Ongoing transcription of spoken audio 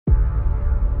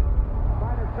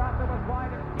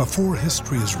Before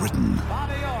history is written,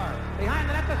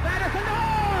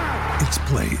 it's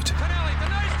played.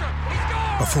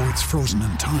 Before it's frozen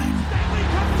in time,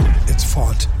 it's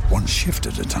fought one shift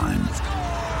at a time.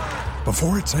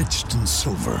 Before it's etched in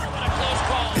silver,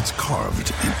 it's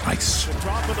carved in ice.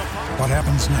 What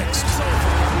happens next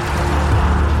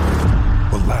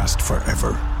will last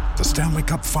forever. The Stanley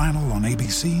Cup Final on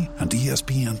ABC and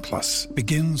ESPN Plus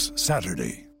begins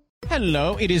Saturday.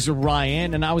 Hello, it is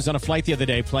Ryan, and I was on a flight the other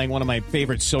day playing one of my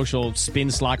favorite social spin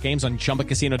slot games on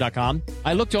ChumbaCasino.com.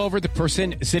 I looked over at the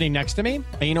person sitting next to me,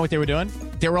 and you know what they were doing?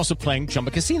 They were also playing Chumba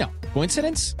Casino.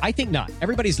 Coincidence? I think not.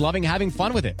 Everybody's loving having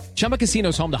fun with it. Chumba Casino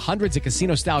is home to hundreds of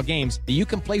casino-style games that you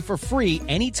can play for free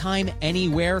anytime,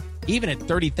 anywhere, even at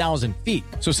 30,000 feet.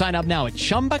 So sign up now at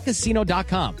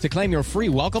ChumbaCasino.com to claim your free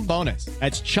welcome bonus.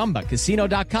 That's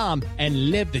ChumbaCasino.com and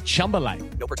live the Chumba life.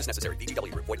 No purchase necessary.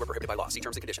 VGW. Void where prohibited by law. See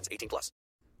terms and conditions. 18+.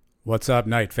 What's up,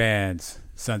 Knight fans?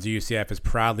 Sons of UCF is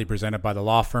proudly presented by the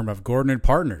law firm of Gordon &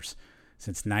 Partners.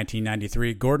 Since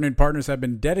 1993, Gordon & Partners have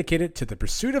been dedicated to the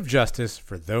pursuit of justice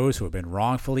for those who have been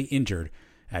wrongfully injured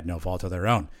at no fault of their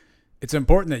own. It's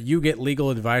important that you get legal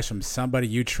advice from somebody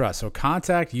you trust, so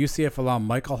contact UCF alum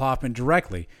Michael Hoffman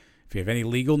directly if you have any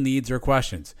legal needs or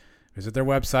questions. Visit their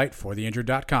website,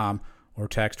 fortheinjured.com, or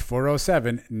text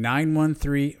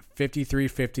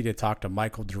 407-913-5350 to talk to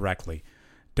Michael directly.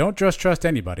 Don't just trust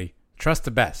anybody, trust the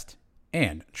best,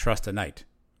 and trust a Knight.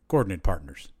 Gordon &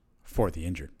 Partners, for the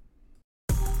injured.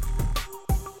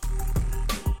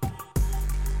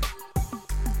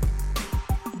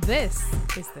 This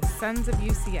is the Sons of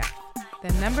UCF,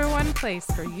 the number one place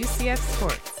for UCF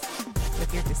sports,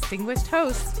 with your distinguished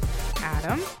host,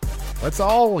 Adam. Let's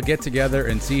all get together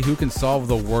and see who can solve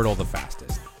the Wordle the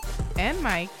fastest. And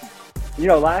Mike. You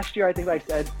know, last year I think I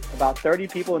said about 30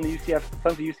 people in the UCF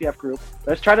Sons of UCF group.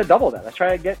 Let's try to double that. Let's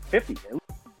try to get 50.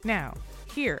 Now,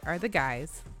 here are the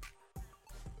guys.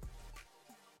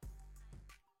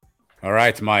 All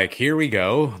right, Mike, here we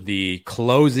go. The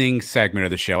closing segment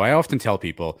of the show. I often tell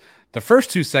people the first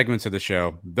two segments of the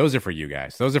show, those are for you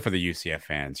guys. Those are for the UCF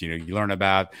fans. You know, you learn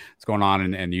about what's going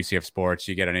on in UCF sports.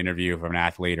 You get an interview from an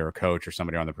athlete or a coach or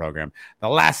somebody on the program. The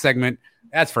last segment,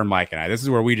 that's for Mike and I. This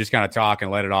is where we just kind of talk and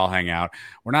let it all hang out.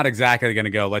 We're not exactly going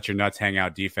to go let your nuts hang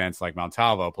out defense like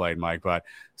Montalvo played, Mike, but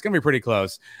it's going to be pretty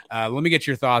close. Let me get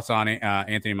your thoughts on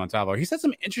Anthony Montalvo. He said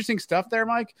some interesting stuff there,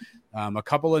 Mike. A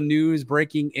couple of news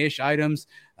breaking-ish items.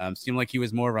 Seemed like he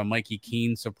was more of a Mikey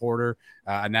Keene supporter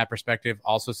in that perspective.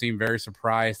 Also seemed very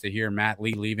surprised to hear Matt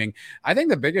Lee leaving. I think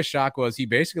the biggest shock was he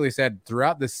basically said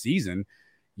throughout the season,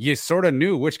 you sort of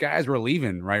knew which guys were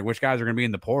leaving, right? Which guys are going to be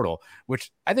in the portal,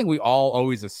 which I think we all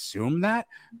always assume that,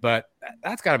 but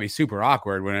that's got to be super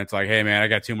awkward when it's like, hey, man, I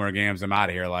got 2 more games. I'm out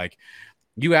of here. Like,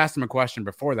 you asked him a question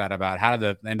before that about how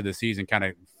did the end of the season kind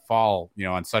of fall, you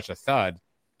know, on such a thud.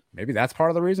 Maybe that's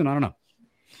part of the reason. I don't know.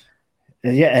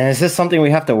 Yeah, and is this something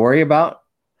we have to worry about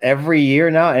every year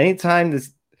now? Anytime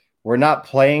we're not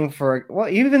playing for, well,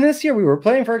 even this year we were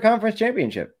playing for a conference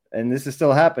championship, and this is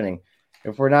still happening.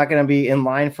 If we're not going to be in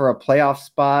line for a playoff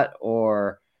spot,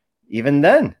 or even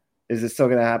then, is it still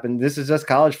going to happen? This is just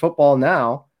college football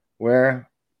now where,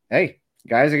 hey,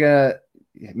 guys are going to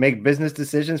make business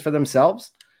decisions for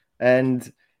themselves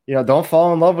and, you know, don't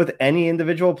fall in love with any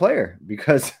individual player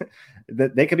because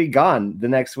they could be gone the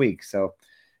next week. So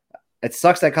it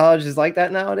sucks that college is like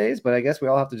that nowadays, but I guess we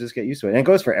all have to just get used to it. And it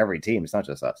goes for every team. It's not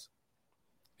just us.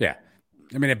 Yeah.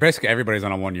 I mean, basically everybody's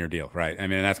on a 1-year deal, right? I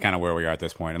mean, that's kind of where we are at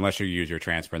this point, unless you use your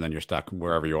transfer and then you're stuck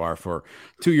wherever you are for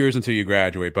 2 years until you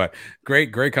graduate. But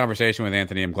great conversation with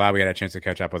Anthony. I'm glad we had a chance to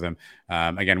catch up with him.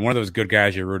 Again, one of those good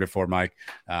guys you rooted for, Mike.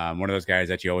 One of those guys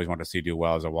that you always want to see do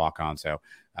well as a walk-on. So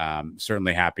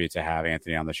certainly happy to have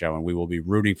Anthony on the show, and we will be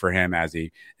rooting for him as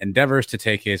he endeavors to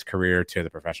take his career to the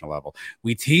professional level.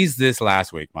 We teased this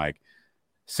last week, Mike.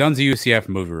 Sons of UCF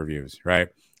movie reviews, right?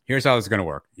 Here's how this is going to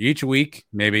work. Each week,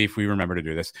 maybe if we remember to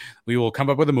do this, we will come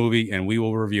up with a movie and we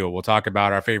will review it. We'll talk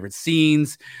about our favorite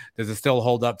scenes. Does it still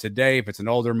hold up today if it's an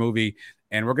older movie?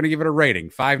 And we're going to give it a rating.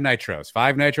 5 nitros.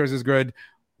 5 nitros is good.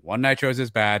 1 nitros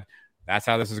is bad. That's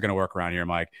how this is going to work around here,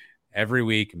 Mike. Every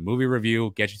week, movie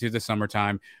review, get you through the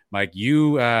summertime. Mike,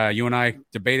 you and I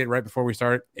debated right before we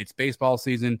started. It's baseball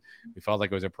season. We felt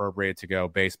like it was appropriate to go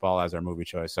baseball as our movie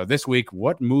choice. So this week,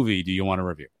 what movie do you want to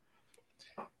review?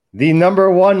 The number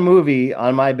one movie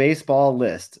on my baseball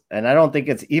list, and I don't think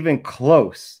it's even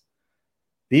close,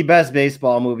 the best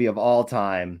baseball movie of all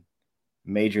time,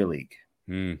 Major League.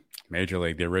 Major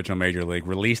League, the original Major League,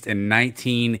 released in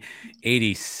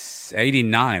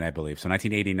 1989, I believe. So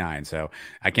 1989. So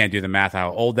I can't do the math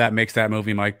how old that makes that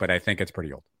movie, Mike, but I think it's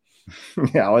pretty old.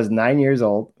 Yeah, I was 9 years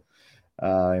old.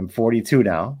 I'm 42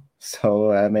 now,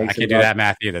 so that makes I can't do that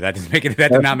math either. That doesn't make it.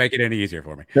 That did not make it any easier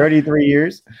for me. 33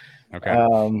 years.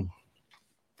 Okay.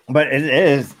 But it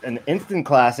is an instant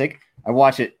classic. I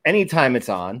watch it anytime it's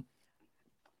on.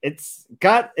 It's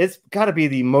got to be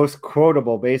the most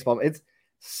quotable baseball. It's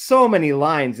so many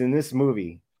lines in this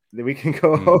movie that we can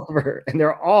go over, and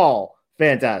they're all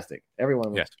fantastic. Every one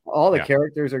of them. Yes. All the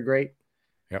characters are great.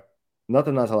 Yep.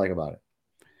 Nothing not to like about it.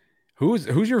 Who's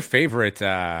your favorite?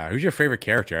 Who's your favorite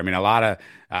character? I mean, a lot of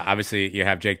obviously you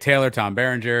have Jake Taylor, Tom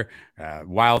Berenger,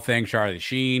 Wild Thing, Charlie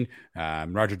Sheen,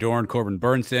 Roger Dorn, Corbin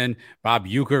Burnson. Bob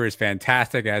Uecker is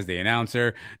fantastic as the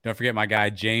announcer. Don't forget my guy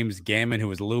James Gammon, who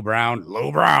was Lou Brown.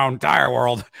 Lou Brown, Tire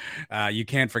World. You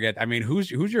can't forget. I mean,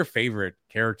 who's your favorite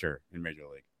character in Major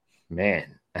League?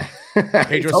 Man,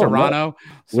 Pedro Serrano,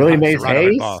 Willie Mays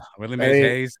Hayes, Willie Mays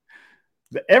Hayes.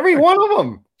 Every one of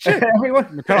them. Shit,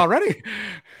 everyone cut already.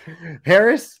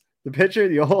 Harris, the pitcher,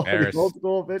 the old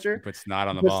school pitcher, puts snot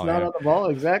on the ball. Snot on the ball,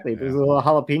 exactly. There's a little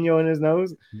jalapeno in his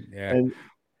nose. Yeah, and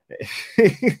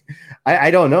I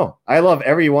don't know. I love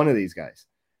every one of these guys.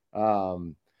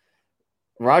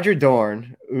 Roger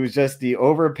Dorn, who's just the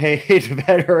overpaid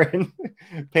veteran,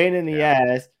 pain in the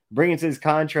ass, brings his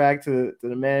contract to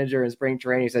the manager in spring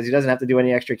training. Says he doesn't have to do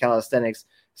any extra calisthenics.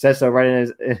 Says so right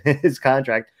in his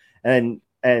contract. And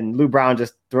Lou Brown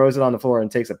just throws it on the floor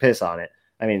and takes a piss on it.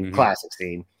 I mean, classic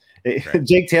scene. Right.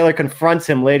 Jake Taylor confronts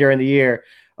him later in the year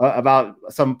about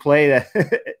some play that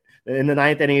in the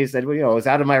ninth inning he said, well, it was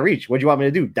out of my reach. What do you want me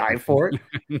to do? Dive for it?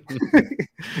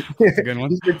 That's a good one.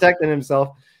 He's protecting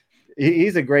himself.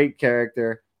 He's a great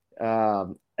character.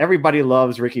 Everybody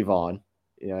loves Ricky Vaughn.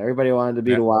 Everybody wanted to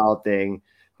be the Wild Thing.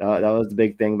 That was the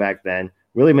big thing back then.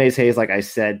 Willie Mays Hayes, like I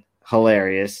said,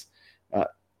 hilarious.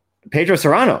 Pedro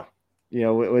Serrano,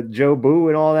 with Joe Boo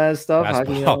and all that stuff.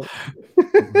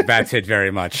 Bats hit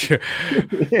very much.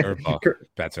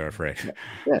 Bats are afraid.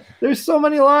 Yeah, there's so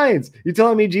many lines. You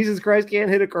telling me Jesus Christ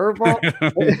can't hit a curveball?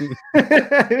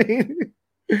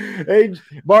 Hey,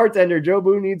 bartender, Joe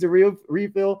Boo needs a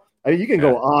refill. I mean, you can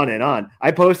go on and on.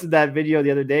 I posted that video the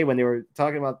other day when they were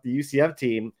talking about the UCF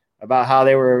team about how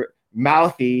they were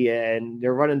mouthy and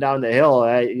they're running down the hill.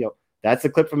 That's the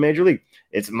clip from Major League.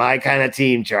 It's my kind of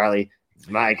team, Charlie. It's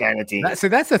my kind of team. So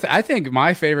that's I think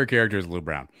my favorite character is Lou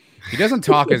Brown. He doesn't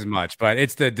talk as much, but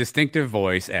it's the distinctive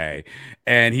voice,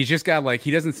 and he's just got he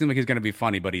doesn't seem like he's going to be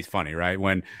funny, but he's funny, right?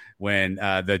 When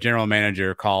the general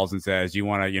manager calls and says, "You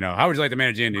want to, how would you like to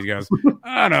manage the Indians?" He goes,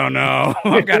 "I don't know.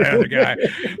 I've got another guy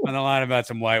on the line about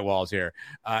some white walls here."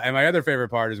 And my other favorite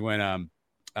part is when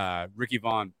Ricky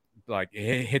Vaughn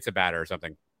hits a batter or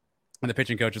something. And the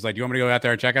pitching coach is like, "Do you want me to go out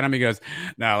there and check on him?" He goes,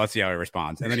 "No, let's see how he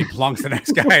responds." And then he plunks the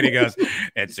next guy and he goes,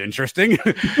 "It's interesting."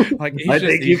 I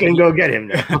think you can go get him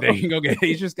now. They can go get.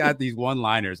 He's just got these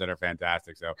one-liners that are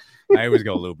fantastic. So I always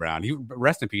go Lou Brown.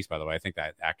 Rest in peace, by the way. I think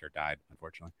that actor died,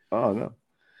 unfortunately. Oh no.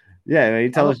 Yeah, he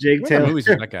tells Jake Taylor. Movies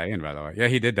was that guy in, by the way? Yeah,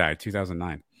 he did die.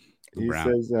 2009. Lou Brown.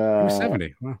 Says, he was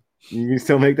 70. Wow. You can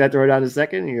still make that throw down to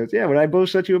second. He goes, "Yeah, would I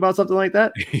bullshit you about something like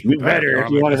that? You better if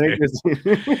you want to make this."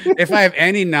 If I have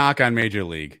any knock on Major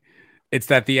League, it's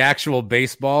that the actual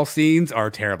baseball scenes are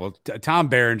terrible. Tom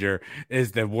Berenger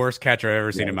is the worst catcher I've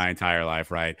ever seen in my entire life,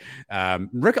 right?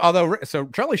 So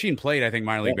Charlie Sheen played, I think,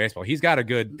 minor league baseball. He's got a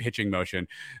good pitching motion.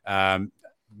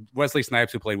 Wesley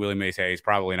Snipes, who played Willie Mays Hayes,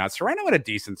 probably not. Serrano had a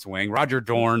decent swing. Roger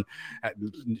Dorn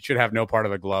should have no part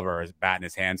of a glove or a bat in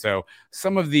his hand. So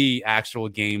some of the actual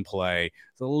gameplay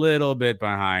is a little bit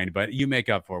behind, but you make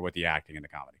up for it with the acting and the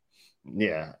comedy.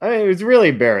 Yeah. I mean, it was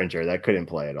really Berenger that couldn't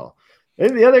play at all.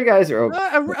 The other guys are okay.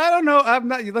 I don't know. I'm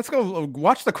not. Let's go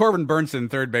watch the Corbin Burnson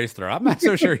third base throw. I'm not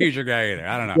so sure he's your guy either.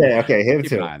 I don't know. Yeah, okay, him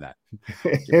Keep too. An eye on that.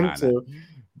 Him too.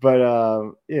 But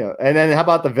and then how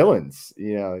about the villains?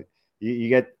 You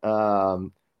get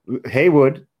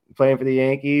Haywood playing for the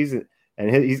Yankees,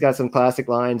 and he's got some classic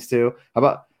lines too. How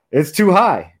about "It's too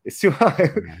high"? It's too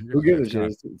high. Who gives a shit?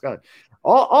 It's got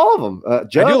all of them. I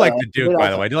do like the Duke, by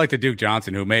the way. I do like the Duke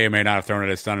Johnson, who may or may not have thrown at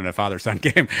his son in a father-son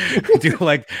game. I do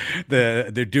like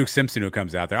the Duke Simpson who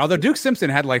comes out there. Although Duke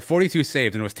Simpson had 42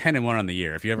 saves and was 10-1 on the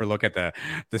year. If you ever look at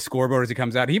the scoreboard as he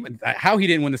comes out, how he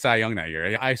didn't win the Cy Young that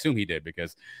year, I assume he did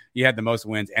because he had the most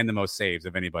wins and the most saves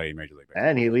of anybody in Major League Baseball.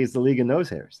 And he leads the league in nose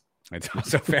hairs. It's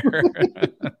also fair.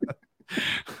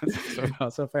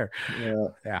 so fair.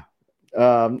 Yeah.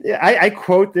 I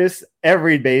quote this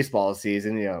every baseball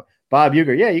season. Bob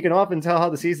Uecker. Yeah, you can often tell how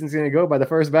the season's going to go by the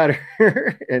first batter,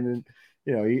 and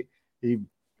he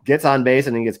gets on base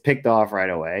and he gets picked off right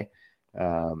away.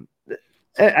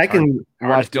 I can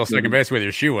watch still second base with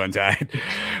your shoe untied.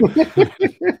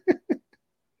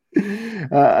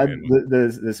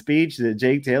 The speech that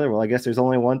Jake Taylor. Well, I guess there's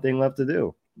only one thing left to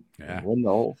do. Yeah. Win the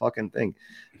whole fucking thing.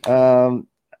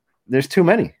 There's too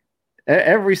many.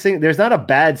 There's not a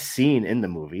bad scene in the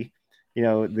movie. You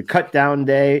know, the cut down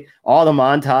day, all the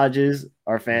montages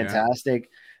are fantastic.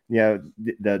 Yeah.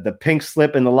 You know, the pink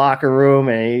slip in the locker room,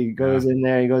 and he goes in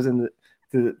there, he goes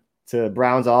to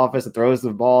Brown's office and throws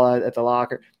the ball at the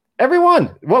locker.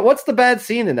 Everyone, what's the bad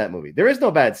scene in that movie? There is no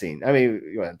bad scene. I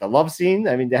mean, the love scene,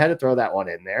 I mean, they had to throw that one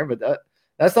in there, but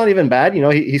that's not even bad. You know,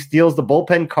 he steals the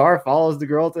bullpen car, follows the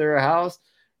girl to her house,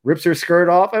 rips her skirt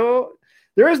off.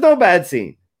 There is no bad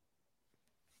scene.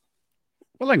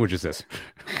 What language is this?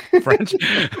 French?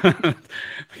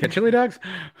 Get chili dogs?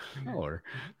 Or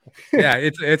yeah,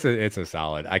 it's a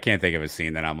solid. I can't think of a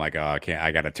scene that I'm like, oh,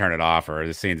 I got to turn it off, or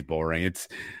the scene's boring. It's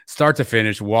start to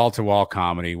finish, wall to wall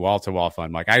comedy, wall to wall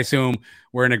fun. Like, I assume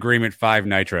we're in agreement. 5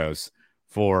 Nitros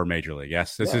for Major League.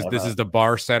 Yes, this is the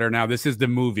bar setter now. This is the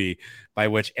movie by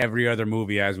which every other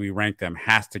movie, as we rank them,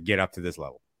 has to get up to this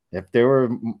level. If there were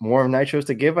more Nitros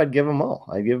to give, I'd give them all.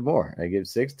 I'd give more. I give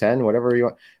 6, 10, whatever you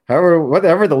want. However,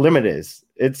 whatever the limit is,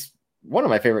 it's one of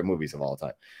my favorite movies of all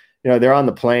time. You know, they're on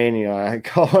the plane. You know, I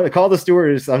call the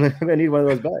stewardess. I'm going to need one of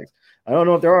those bags. I don't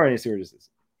know if there are any stewardesses.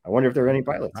 I wonder if there are any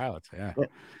pilots. Yeah.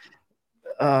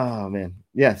 Oh, man.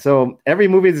 Yeah. So every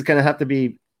movie that's going to have to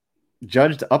be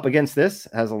judged up against this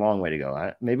has a long way to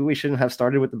go. Maybe we shouldn't have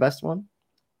started with the best one.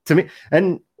 To me,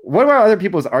 and what are other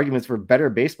people's arguments for better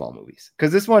baseball movies?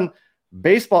 Because this one,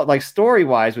 baseball, like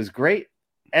story-wise, was great,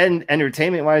 and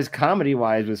entertainment-wise,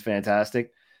 comedy-wise, was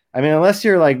fantastic. I mean, unless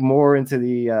you're like more into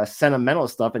the sentimental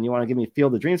stuff and you want to give me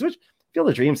Field of Dreams, which Field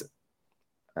of Dreams,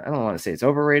 I don't want to say it's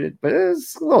overrated, but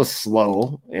it's a little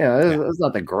slow. It's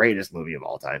not the greatest movie of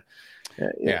all time.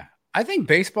 Yeah. I think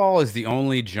baseball is the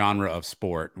only genre of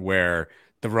sport where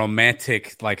the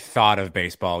romantic thought of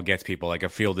baseball gets people, like a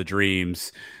Field of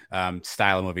Dreams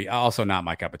style of movie. Also not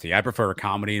my cup of tea. I prefer a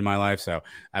comedy in my life, so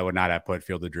I would not have put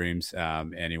Field of Dreams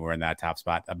anywhere in that top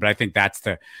spot. But I think that's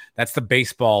the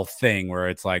baseball thing where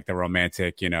it's like the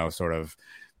romantic, sort of,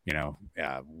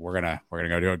 we're gonna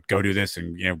go do this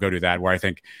and go do that. Where I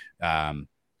think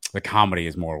the comedy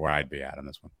is more where I'd be at on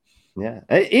this one.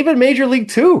 Yeah, even Major League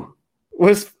 2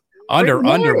 was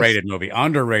underrated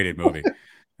movie.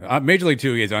 Major League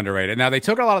 2 is underrated. Now, they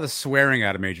took a lot of the swearing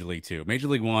out of Major League 2. Major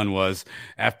League 1 was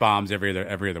F-bombs every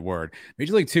other word.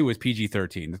 Major League 2 was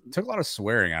PG-13. It took a lot of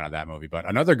swearing out of that movie, but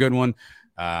another good one.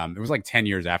 It was like 10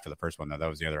 years after the first one, though. That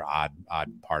was the other odd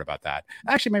part about that.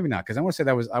 Actually, maybe not, because I want to say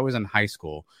I was in high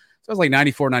school. So it was like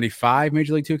 94, 95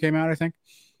 Major League 2 came out, I think.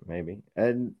 Maybe.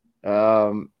 And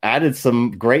added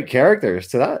some great characters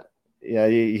to that. Yeah,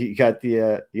 you got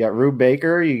you got Rube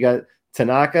Baker, you got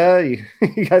Tanaka,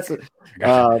 you got some,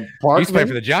 Parkman. He's playing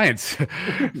for the Giants.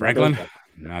 Franklin,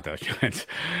 not those Giants.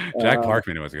 Jack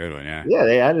Parkman was a good one. Yeah,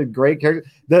 they added great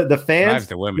characters. The fans drives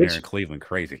the women here in Cleveland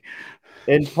crazy.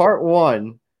 In part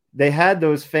 1, they had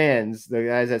those fans, the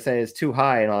guys that say it's too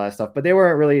high and all that stuff, but they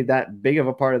weren't really that big of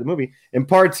a part of the movie. In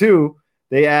part 2,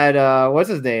 they had what's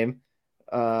his name?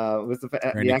 Was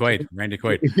Randy Quaid. Randy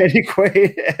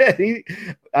Quaid.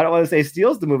 I don't want to say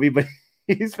steals the movie, but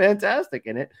he's fantastic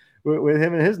in it with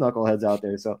him and his knuckleheads out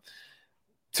there. So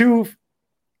 2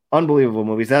 unbelievable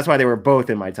movies. That's why they were both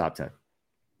in my top 10.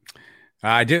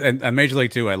 I did. And Major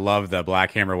League 2, I love the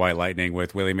Black Hammer, White Lightning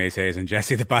with Willie Mays Hayes and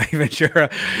Jesse the Body Ventura.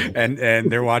 and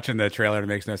they're watching the trailer. It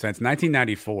makes no sense.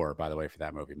 1994, by the way, for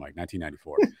that movie, Mike.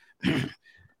 1994.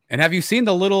 And have you seen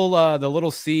the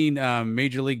little scene,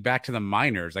 Major League Back to the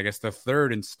Minors? I guess the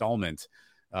 3rd installment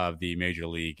of the Major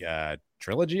League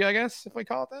trilogy, I guess, if we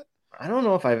call it that. I don't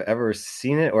know if I've ever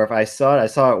seen it, or if I saw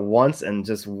it once and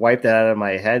just wiped it out of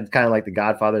my head, kind of like The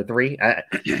Godfather 3.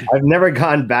 I've never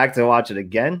gone back to watch it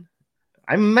again.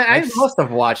 I must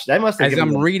have watched it. As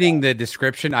I'm reading the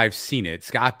description, I've seen it.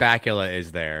 Scott Bakula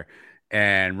is there,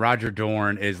 and Roger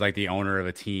Dorn is like the owner of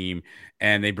a team,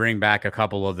 and they bring back a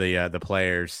couple of the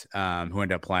players who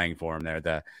end up playing for him there.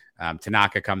 The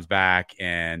Tanaka comes back,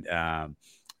 and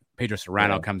Pedro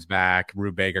Serrano comes back,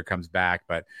 Rube Baker comes back,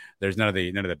 but there's none of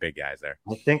the big guys there.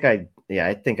 I think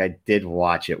I did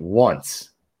watch it once,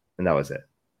 and that was it.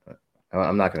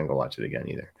 I'm not going to go watch it again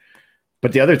either.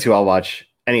 But the other 2 I'll watch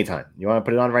anytime. You want to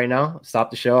put it on right now? Stop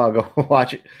the show. I'll go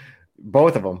watch it,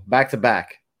 both of them back to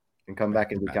back, and come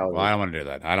back and do Cal of the Week. Well, I don't want to do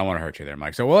that. I don't want to hurt you there,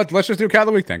 Mike. So let's just do Cal of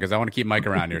the Week then, because I want to keep Mike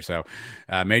around here. So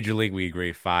Major League, we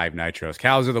agree, 5 Nitros.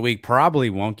 Cows of the Week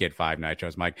probably won't get 5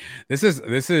 Nitros, Mike. This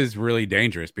is really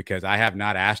dangerous, because I have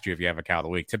not asked you if you have a Cow of the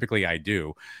Week. Typically, I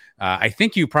do. I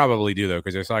think you probably do, though,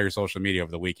 because I saw your social media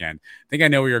over the weekend. I think I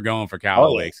know where you're going for Cow of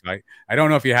the Week. So I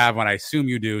don't know if you have one. I assume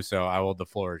you do, so the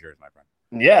floor is yours, my friend.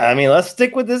 Yeah, I mean, let's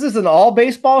stick with this. This is an all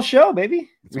baseball show, baby.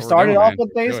 That's We what we're started doing, off man.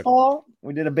 with Do it. baseball.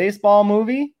 We did a baseball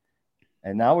movie,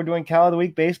 and now we're doing Cal of the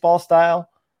Week baseball style.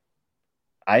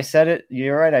 I said it.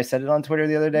 You're right. I said it on Twitter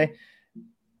the other day.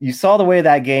 You saw the way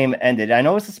that game ended. I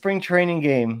know it's a spring training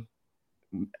game.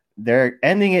 They're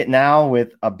ending it now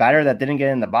with a batter that didn't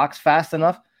get in the box fast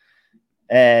enough.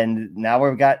 And now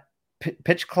we've got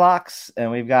pitch clocks, and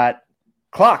we've got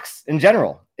clocks in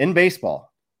general in baseball.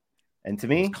 And to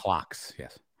me, Clocks,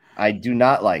 yes. I do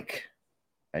not like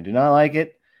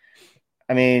it.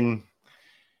 I mean,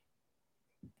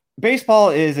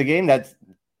 baseball is a game that's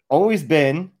always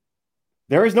been,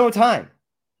 there is no time.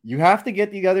 You have to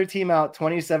get the other team out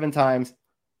 27 times.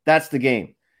 That's the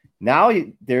game. Now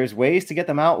there's ways to get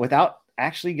them out without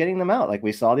actually getting them out, like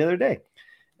we saw the other day.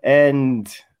 And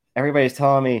everybody's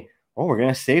telling me, oh, we're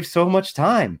going to save so much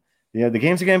time. You know, the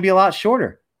games are going to be a lot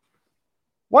shorter.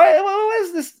 Why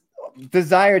is this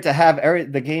desire to have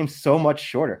the game so much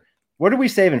shorter? What are we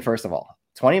saving, first of all?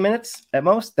 20 minutes at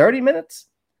most? 30 minutes?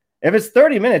 If it's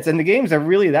 30 minutes and the games are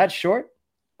really that short,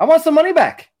 I want some money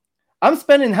back. I'm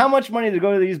spending how much money to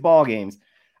go to these ball games?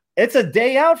 It's a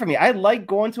day out for me. I like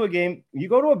going to a game. You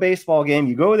go to a baseball game,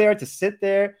 you go there to sit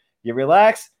there, you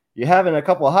relax, you're having a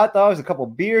couple of hot dogs, a couple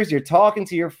of beers, you're talking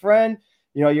to your friend,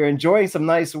 you know, you're enjoying some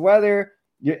nice weather.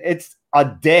 It's a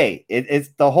day. It's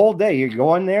the whole day. You're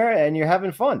going there and you're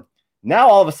having fun. Now,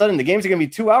 all of a sudden, the games are going to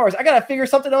be 2 hours. I got to figure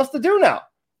something else to do now.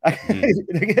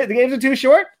 The games are too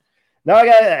short. Now I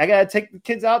got to take the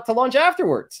kids out to lunch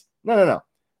afterwards. No.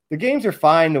 The games are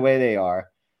fine the way they are.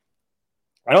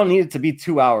 I don't need it to be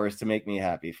 2 hours to make me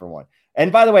happy, for one.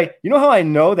 And by the way, you know how I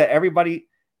know that everybody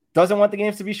doesn't want the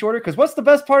games to be shorter? Because what's the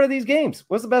best part of these games?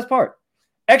 What's the best part?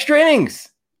 Extra innings.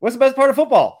 What's the best part of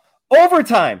football?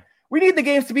 Overtime. We need the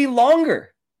games to be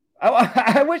longer.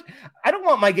 I don't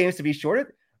want my games to be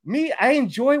shorter. I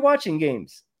enjoy watching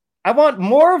games. I want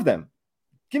more of them.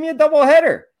 Give me a double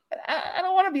header. I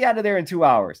don't want to be out of there in 2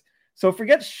 hours. So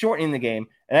forget shortening the game.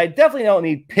 And I definitely don't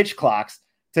need pitch clocks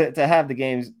to have the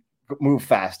games move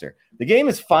faster. The game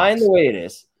is fine the way it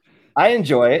is. I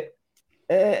enjoy it.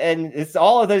 And it's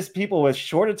all of those people with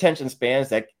short attention spans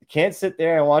that can't sit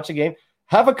there and watch a game.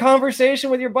 Have a conversation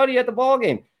with your buddy at the ball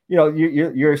game. You know,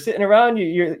 you're sitting around,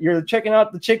 you're checking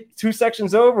out the chick 2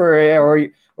 sections over,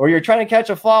 or you're trying to catch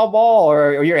a foul ball,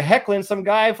 or you're heckling some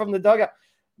guy from the dugout.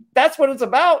 That's what it's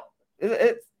about.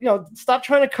 Stop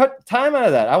trying to cut time out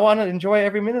of that. I want to enjoy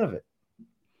every minute of it.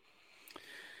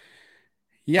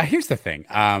 Yeah, here's the thing.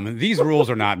 These rules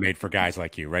are not made for guys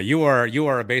like you, right? You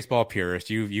are a baseball purist.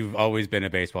 You've always been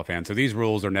a baseball fan. So these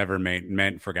rules are never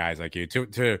meant for guys like you.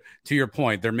 To your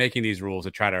point, they're making these rules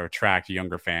to try to attract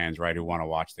younger fans, right, who want to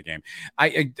watch the game.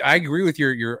 I agree with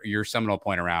your seminal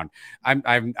point around.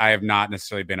 I have not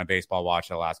necessarily been a baseball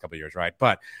watcher the last couple of years, right?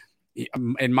 But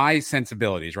in my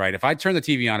sensibilities, right, if I turn the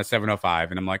TV on at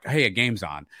 7:05 and I'm like, hey, a game's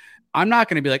on, I'm not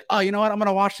going to be like, oh, you know what, I'm going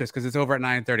to watch this because it's over at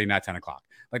 9:30, not 10 o'clock.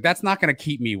 Like, that's not going to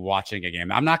keep me watching a game.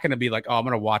 I'm not going to be like, oh, I'm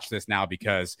going to watch this now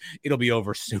because it'll be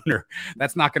over sooner.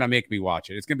 That's not going to make me watch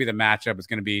it. It's going to be the matchup. It's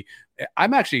going to be,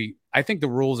 I think the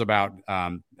rules about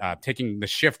taking the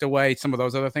shift away, some of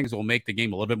those other things will make the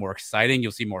game a little bit more exciting.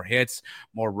 You'll see more hits,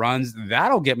 more runs.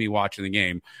 That'll get me watching the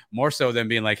game more so than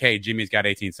being like, hey, Jimmy's got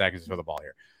 18 seconds for the ball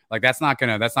here. Like, that's not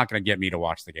gonna get me to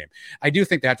watch the game. I do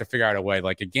think they have to figure out a way.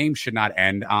 Like, a game should not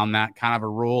end on that kind of a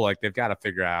rule. Like, they've got to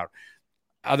figure out.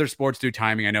 Other sports do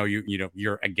timing. I know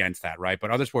you're against that, right? But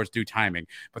other sports do timing,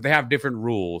 but they have different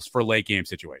rules for late game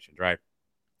situations, right?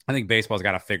 I think baseball's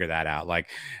got to figure that out. Like,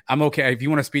 I'm okay if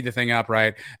you want to speed the thing up,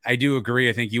 right? I do agree.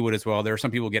 I think you would as well. There are some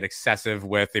people who get excessive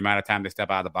with the amount of time they step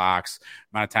out of the box,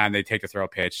 amount of time they take to throw a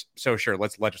pitch. So sure,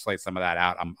 let's legislate some of that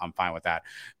out. I'm fine with that.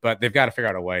 But they've got to figure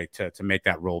out a way to make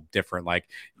that rule different. Like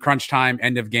crunch time,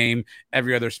 end of game.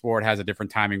 Every other sport has a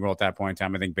different timing rule at that point in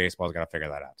time. I think baseball's got to figure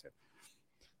that out too.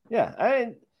 Yeah,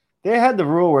 they had the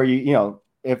rule where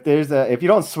if you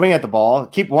don't swing at the ball,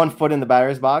 keep 1 foot in the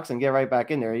batter's box and get right back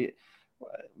in there.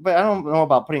 But I don't know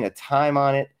about putting a time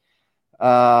on it.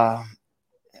 Well,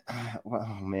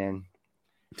 oh man,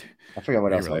 I forget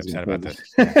what else I was upset about this.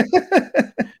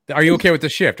 Are you okay with the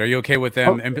shift? Are you okay with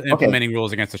them implementing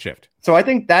rules against the shift? So I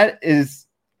think that is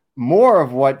more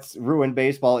of what's ruined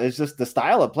baseball is just the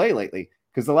style of play lately.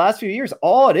 Because the last few years,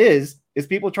 all it is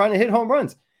people trying to hit home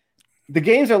runs. The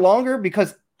games are longer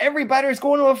because every batter is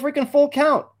going to a freaking full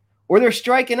count or they're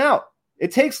striking out.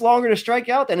 It takes longer to strike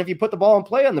out than if you put the ball in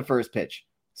play on the first pitch.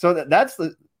 So that's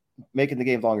making the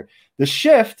game longer. The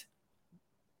shift,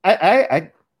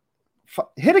 I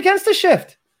hit against the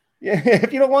shift.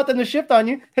 If you don't want them to shift on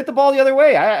you, hit the ball the other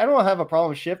way. I don't have a problem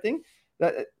with shifting.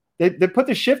 They put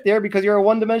the shift there because you're a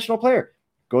one-dimensional player.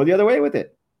 go the other way with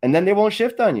it, and then they won't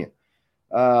shift on you.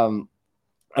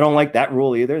 I don't like that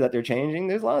rule either that they're changing.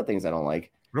 There's a lot of things I don't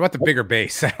like. What about the bigger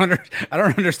base? I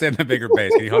don't understand the bigger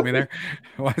base. Can you help me there?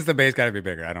 Why is the base got to be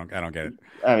bigger? I don't get it.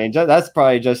 I mean, that's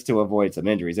probably just to avoid some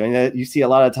injuries. I mean, you see a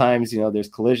lot of times, there's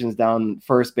collisions down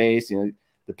first base.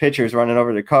 The pitcher's running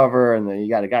over the cover, and then you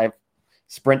got a guy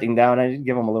sprinting down. I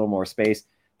give him a little more space.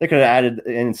 They could have added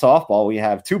in softball. We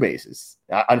have 2 bases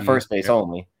on first base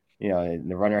only. And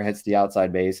the runner hits the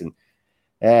outside base, and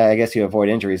I guess you avoid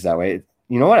injuries that way.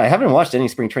 You know what? I haven't watched any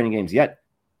spring training games yet.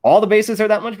 All the bases are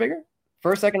that much bigger.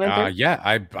 First, second, and third? Yeah,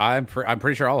 I'm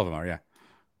pretty sure all of them are, yeah.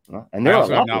 Well, and I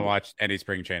also have not watched any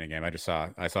spring training game. I saw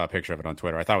a picture of it on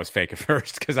Twitter. I thought it was fake at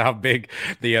first because of how big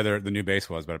the new base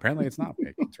was, but apparently it's not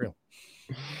fake. It's real.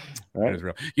 Right. It is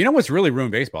real. You know what's really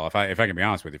ruined baseball, if I can be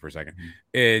honest with you for a second,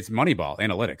 is Moneyball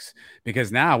analytics.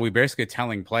 Because now we basically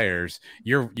telling players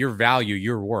your value,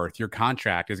 your worth, your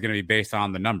contract is going to be based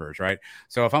on the numbers, right?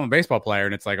 So if I'm a baseball player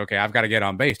and it's like, okay, I've got to get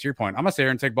on base, to your point, I'm going to sit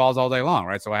here and take balls all day long,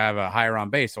 right? So I have a higher on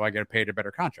base, so I get paid a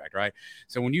better contract, right?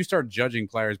 So when you start judging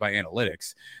players by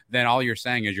analytics, then all you're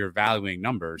saying is you're valuing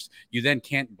numbers. You then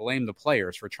can't blame the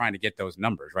players for trying to get those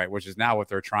numbers, right? Which is now what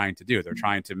they're trying to do. They're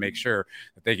trying to make sure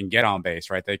that they can get on base,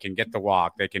 right? They can get the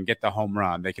walk, they can get the home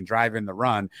run, they can drive in the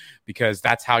run, because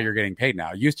that's how you're getting paid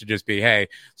now. It used to just be, hey,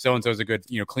 so-and-so's a good,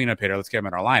 cleanup hitter, let's get him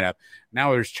in our lineup.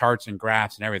 Now there's charts and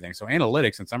graphs and everything. So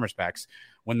analytics, in some respects,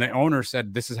 when the owner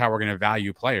said this is how we're going to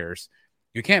value players,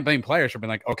 you can't blame players for being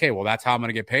like, okay, well, that's how I'm going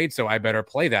to get paid, so I better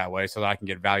play that way so that I can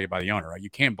get valued by the owner, right?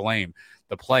 You can't blame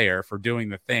the player for doing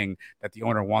the thing that the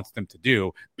owner wants them to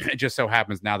do. It just so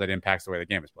happens now that impacts the way the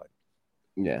game is played.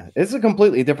 Yeah, it's a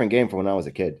completely different game from when I was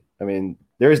a kid. I mean,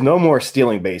 there's no more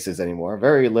stealing bases anymore.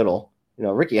 Very little.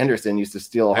 Ricky Henderson used to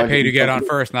steal. I paid to get on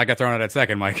first, and I got thrown out at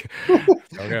second, Mike.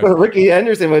 But Ricky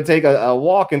Henderson would take a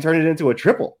walk and turn it into a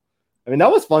triple. I mean,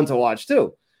 that was fun to watch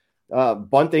too.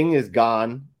 Bunting is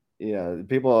gone.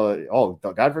 People,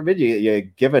 God forbid you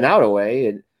give an out away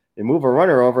and move a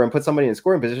runner over and put somebody in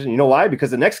scoring position. You know why?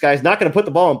 Because the next guy's not going to put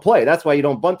the ball in play. That's why you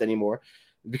don't bunt anymore,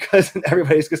 because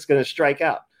everybody's just going to strike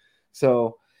out.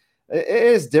 So it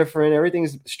is different.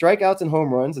 Everything's strikeouts and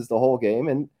home runs is the whole game.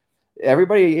 And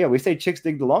everybody, we say chicks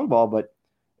dig the long ball, but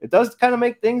it does kind of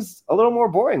make things a little more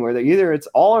boring where either it's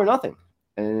all or nothing.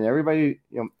 And everybody,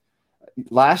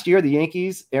 last year, the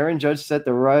Yankees, Aaron Judge set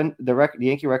the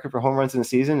Yankee record for home runs in the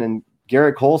season, and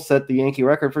Garrett Cole set the Yankee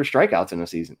record for strikeouts in the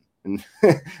season. And,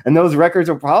 and those records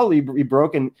will probably be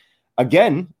broken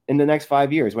again in the next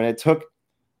 5 years, when it took,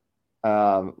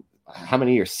 how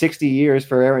many years? 60 years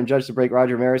for Aaron Judge to break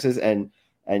Roger Maris's, and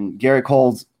Garrett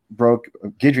Cole's broke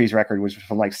Guidry's record, which was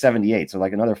from like 78. So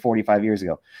like another 45 years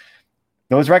ago.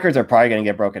 Those records are probably going to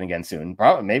get broken again soon.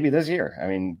 Probably maybe this year. I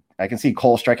mean, I can see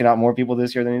Cole striking out more people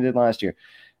this year than he did last year.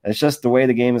 It's just the way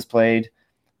the game is played.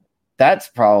 That's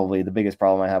probably the biggest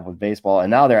problem I have with baseball.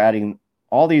 And now they're adding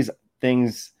all these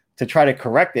things to try to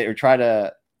correct it or try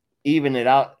to even it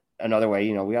out another way.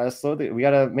 We got to we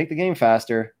got to make the game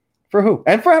faster. For who?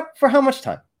 And for how much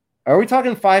time? Are we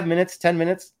talking 5 minutes, 10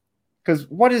 minutes? Because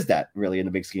what is that really in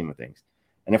the big scheme of things?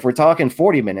 And if we're talking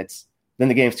 40 minutes, then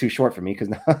the game's too short for me, because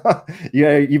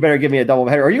you better give me a double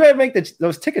header, or you got to make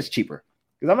those tickets cheaper,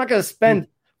 because I'm not going to spend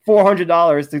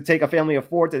 $400 to take a family of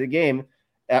 4 to the game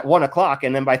at 1 o'clock,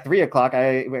 and then by 3 o'clock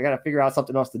I got to figure out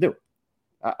something else to do.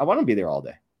 I want to be there all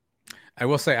day. I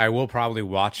will say I will probably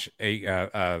watch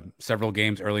several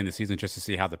games early in the season just to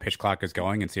see how the pitch clock is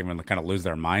going and see everyone kind of lose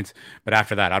their minds. But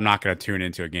after that, I'm not going to tune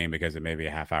into a game because it may be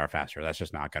a half hour faster. That's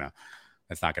just not going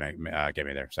to get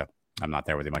me there. So I'm not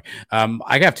there with you, Mike.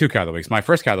 I have 2 cow of the weeks. My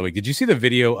first cow of the week. Did you see the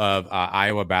video of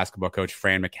Iowa basketball coach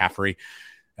Fran McCaffery?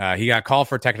 He got called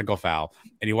for a technical foul,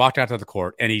 and he walked out to the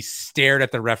court, and he stared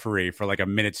at the referee for like a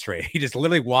minute straight. He just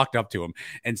literally walked up to him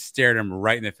and stared him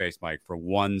right in the face, Mike, for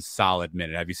 1 solid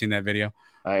minute. Have you seen that video?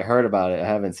 I heard about it. I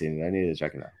haven't seen it. I need to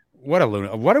check it out. What a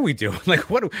lunatic. What are we doing?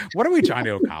 Like, what are we trying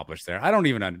to accomplish there? I don't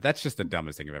even that's just the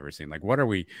dumbest thing I've ever seen. Like, what are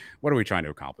we trying to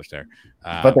accomplish there?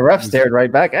 But the ref stared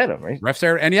right back at him, right? Ref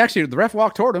stared, and the ref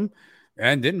walked toward him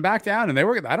and didn't back down. And I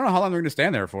don't know how long they're going to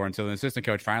stand there for until the assistant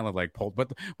coach finally pulled.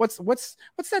 But what's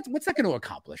that going to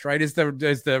accomplish, right? Is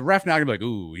the ref now going to be like,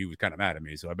 ooh, he was kind of mad at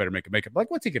me, so I better make it.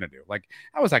 Like, what's he going to do? Like,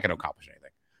 how is that going to accomplish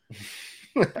anything?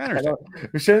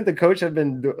 Shouldn't the coach have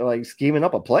been scheming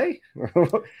up a play?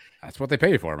 That's what they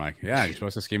pay you for, Mike. Yeah, you're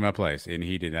supposed to scheme up plays, and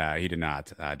he did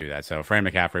not do that. So, Fran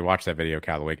McCaffery, watch that video,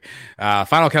 Cal of the Week.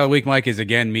 Final Cal of the Week, Mike, is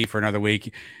again me for another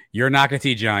week. Your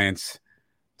Nocatee Giants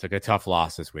took a tough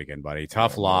loss this weekend, buddy.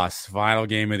 Tough loss. Final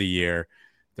game of the year.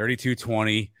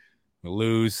 32-20. We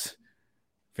lose.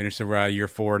 Finish the year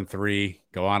 4-3.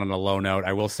 Go on a low note.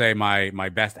 I will say my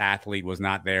best athlete was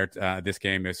not there this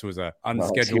game. This was an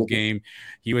unscheduled game.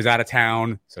 He was out of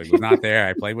town, so he was not there.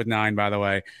 I played with 9, by the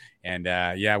way. And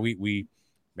we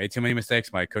made too many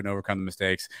mistakes. Mike couldn't overcome the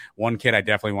mistakes. One kid I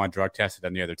definitely want drug tested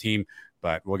on the other team,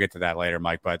 but we'll get to that later,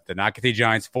 Mike. But the Nocatee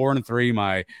Giants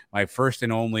 4-3, my first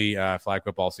and only flag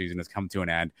football season has come to an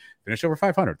end. Finished over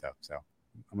 500 though, so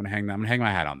I'm gonna hang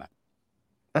my hat on that.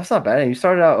 That's not bad. You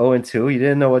started out 0-2. You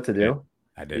didn't know what to do.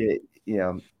 Yeah, I did.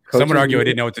 Some would argue I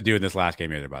didn't know what to do in this last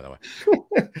game either, by the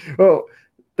way. Well,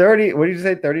 30. What did you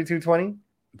say? 32-20?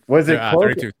 Was it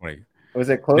close? 32-20. Was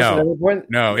it close at any point?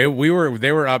 No, they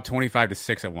were up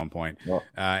 25-6 at one point,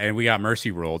 and we got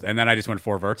mercy ruled. And then I just went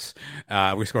 4 verts.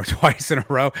 We scored twice in a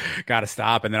row, got a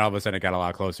stop, and then all of a sudden it got a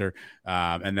lot closer.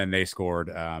 And then they scored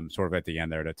sort of at the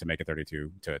end there to make it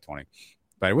 32-20.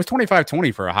 But it was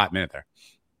 25-20 for a hot minute there.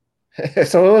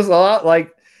 So it was a lot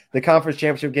like the conference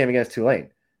championship game against Tulane.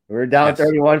 We were down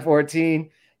 31-14.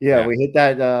 Yeah, we hit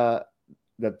that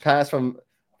the pass from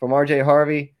RJ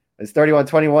Harvey. It's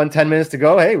 31-21, 10 minutes to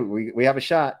go. Hey, we have a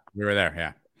shot. We were there,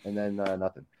 yeah. And then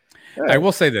nothing. Right. I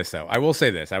will say this, though. I was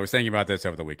thinking about this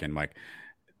over the weekend, Mike.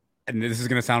 And this is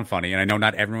going to sound funny, and I know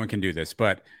not everyone can do this,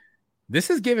 but this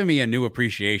has given me a new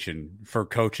appreciation for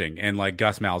coaching and like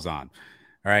Gus Malzahn.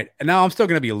 All right. And now I'm still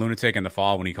going to be a lunatic in the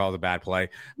fall when he calls a bad play,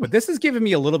 but this has given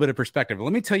me a little bit of perspective.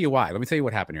 Let me tell you why. Let me tell you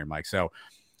what happened here, Mike. So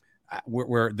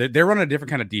they're running a different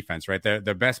kind of defense, right?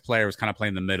 Their best player was kind of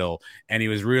playing the middle, and he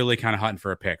was really kind of hunting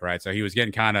for a pick, right? So he was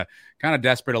getting kind of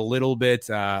desperate, a little bit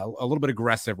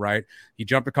aggressive, right? He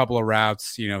jumped a couple of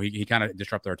routes, he kind of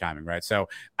disrupted our timing, right? So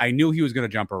I knew he was going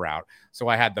to jump a route. So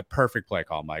I had the perfect play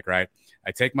call, Mike, right?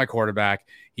 I take my quarterback.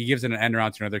 He gives it an end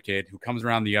around to another kid who comes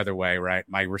around the other way, right?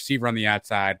 My receiver on the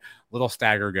outside, little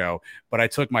stagger go. But I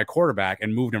took my quarterback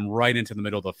and moved him right into the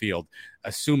middle of the field,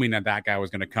 assuming that guy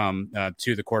was going to come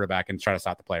to the quarterback and try to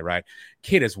stop the play, right?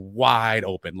 Kid is wide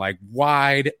open, like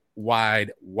wide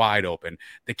open.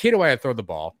 The kid who I had throw the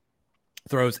ball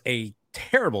throws a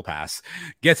terrible pass,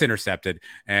 gets intercepted,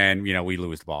 and we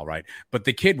lose the ball, right? But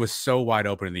the kid was so wide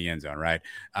open in the end zone, right?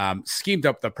 Schemed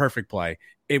up the perfect play.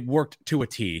 It worked to a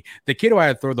T. The kid who I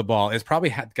had throw the ball is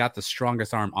probably got the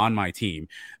strongest arm on my team.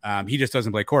 He just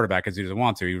doesn't play quarterback because he doesn't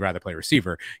want to. He'd rather play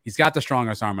receiver. He's got the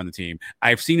strongest arm on the team.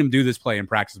 I've seen him do this play in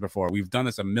practice before. We've done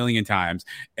this a million times.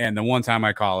 And the one time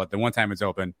I call it, the one time it's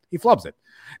open, he flubs it.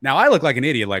 Now I look like an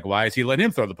idiot. Like, why is he letting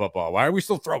him throw the football? Why are we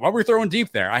throwing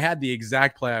deep there? I had the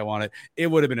exact play I wanted. It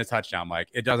would have been a touchdown, Mike.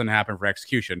 It doesn't happen for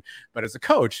execution. But as a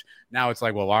coach, now it's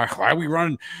like, well, why are we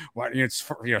running? It's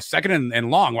second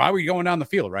and long. Why are we going down the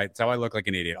field, right? So I look like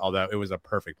an idiot, although it was a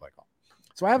perfect play call.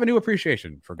 So I have a new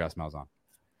appreciation for Gus Malzahn.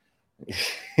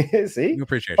 See? New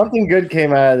appreciation. Something good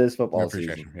came out of this football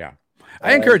season. Yeah.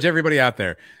 I encourage everybody out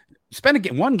there, spend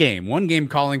one game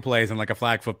calling plays in like a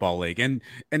flag football league. And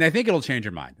I think it'll change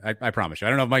your mind. I promise you. I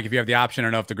don't know, Mike, if you have the option. I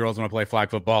don't know if the girls want to play flag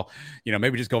football,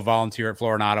 maybe just go volunteer at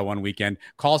Florinata one weekend,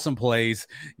 call some plays,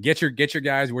 get your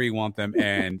guys where you want them.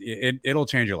 And it'll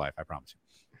change your life. I promise you.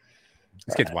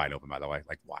 This kid's wide open, by the way,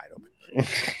 like wide open.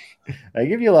 I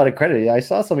give you a lot of credit. I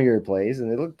saw some of your plays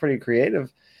and they look pretty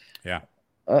creative. Yeah.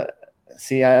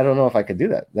 See, I don't know if I could do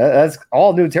that. That's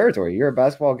all new territory. You're a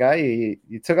basketball guy.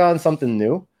 You took on something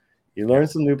new. You learned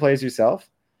some new plays yourself.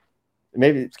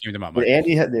 Maybe them up, did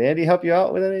Andy help you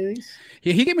out with any of these?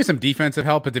 He gave me some defensive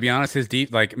help, but to be honest,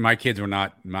 my kids were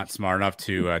not smart enough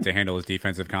to handle his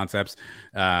defensive concepts.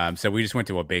 So we just went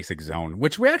to a basic zone,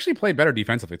 which we actually played better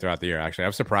defensively throughout the year. Actually, I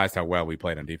was surprised how well we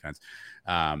played on defense.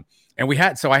 And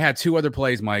I had 2 other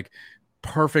plays, Mike.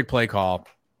 Perfect play call.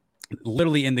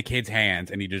 Literally in the kid's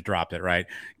hands, and he just dropped it, right?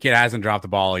 Kid hasn't dropped the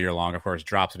ball all year long, of course,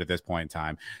 drops it at this point in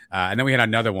time. And then we had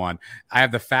another one. I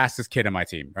have the fastest kid on my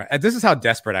team, right? And this is how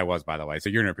desperate I was, by the way, so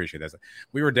you're going to appreciate this.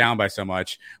 We were down by so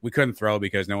much. We couldn't throw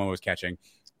because no one was catching.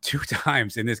 2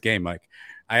 times in this game, Mike,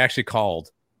 I actually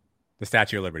called the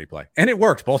Statue of Liberty play. And it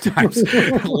worked both times.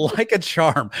 Like a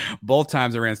charm. Both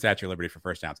times I ran Statue of Liberty for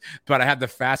first downs. But I have the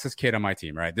fastest kid on my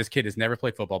team, right? This kid has never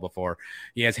played football before.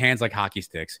 He has hands like hockey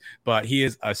sticks, but he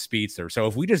is a speedster. So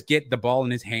if we just get the ball in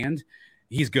his hand,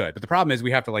 he's good. But the problem is we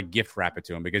have to like gift wrap it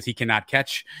to him because he cannot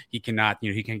catch. He cannot,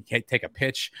 he can take a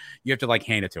pitch. You have to like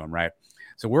hand it to him, right?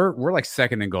 So we're like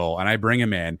second and goal, and I bring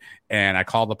him in, and I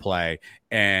call the play,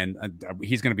 and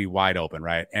he's going to be wide open,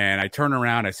 right? And I turn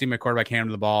around, I see my quarterback hand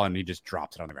him the ball, and he just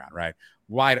drops it on the ground, right?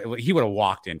 He would have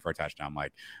walked in for a touchdown,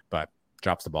 Mike, but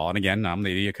drops the ball. And again, I'm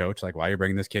the idiot coach, like, why are you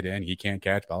bringing this kid in? He can't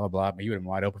catch, blah, blah, blah. But he would have been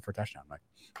wide open for a touchdown, Mike.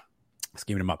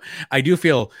 Scheming him up. I do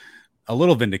feel a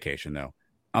little vindication, though.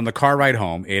 on the car ride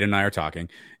home, Aiden and I are talking,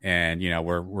 and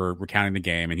we're recounting the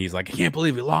game, and he's like, I can't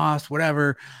believe we lost,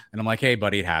 whatever. And I'm like, hey,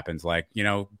 buddy, it happens. Like,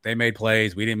 they made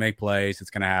plays, we didn't make plays. It's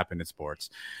gonna happen in sports.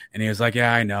 And he was like,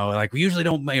 yeah, I know. Like, we usually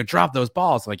don't drop those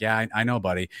balls. Like, yeah, I know,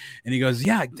 buddy. And he goes,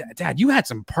 yeah, Dad, you had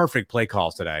some perfect play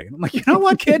calls today. And I'm like, you know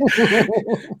what, kid?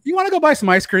 You want to go buy some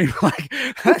ice cream? Like,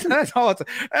 that's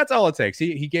all it takes.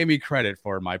 He gave me credit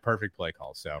for my perfect play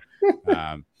calls. So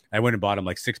I went and bought him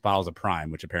like 6 bottles of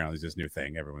Prime, which apparently is this new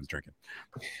thing everyone's drinking.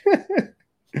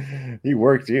 He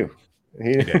worked you.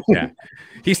 He did, yeah.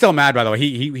 He's still mad, by the way.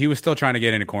 He was still trying to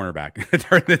get in a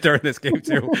cornerback during this game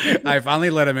too. I finally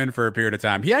let him in for a period of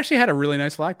time. He actually had a really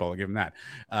nice flagpole, I'll give him that.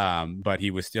 But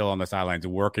he was still on the sidelines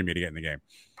working me to get in the game.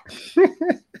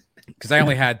 Because I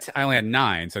only had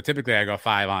 9, so typically I go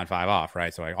 5 on, 5 off,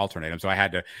 right? So I alternate them. So I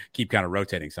had to keep kind of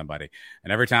rotating somebody.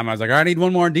 And every time I was like, I need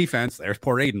one more in defense. There's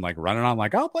poor Aiden like running on,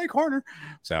 like, I'll play corner.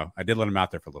 So I did let him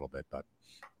out there for a little bit, but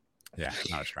yeah,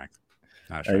 not a strength.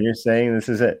 And you're saying this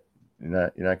is it?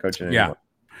 You're not coaching anymore?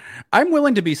 Yeah, I'm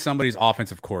willing to be somebody's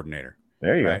offensive coordinator.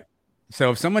 There you go.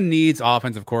 So if someone needs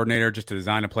offensive coordinator just to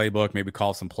design a playbook, maybe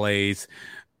call some plays,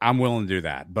 I'm willing to do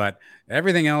that. But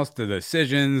everything else, the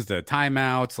decisions, the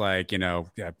timeouts, like,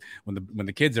 when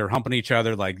the kids are humping each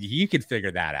other, like, you could figure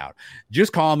that out.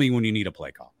 Just call me when you need a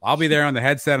play call. I'll be there on the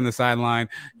headset on the sideline.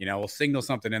 We'll signal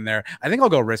something in there. I think I'll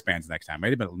go wristbands next time.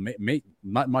 Maybe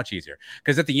much easier.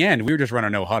 Because at the end, we were just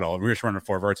running no huddle. We were just running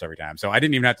 4 verts every time. So I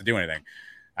didn't even have to do anything.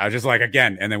 I was just like,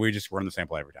 again, and then we just run the same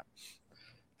play every time.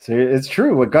 So it's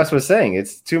true what Gus was saying.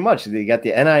 It's too much. You got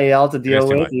the NIL to deal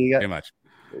with. Too much.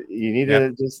 You need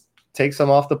to just take some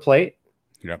off the plate.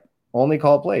 Yep. Only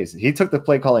call plays. He took the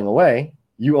play calling away.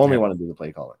 You only want to do the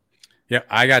play calling. Yep.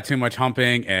 I got too much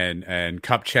humping and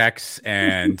cup checks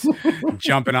and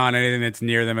jumping on anything that's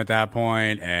near them at that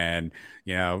point. And,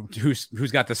 who's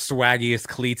got the swaggiest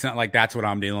cleats. Like, that's what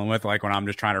I'm dealing with. Like, when I'm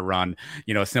just trying to run,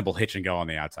 a simple hitch and go on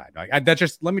the outside. Like,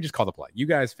 let me just call the play. You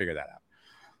guys figure that out.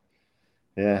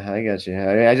 Yeah, I got you.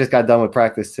 I just got done with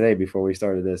practice today before we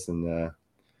started this. And,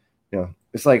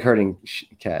 it's like herding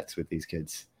cats with these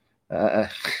kids.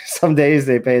 Some days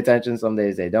they pay attention, some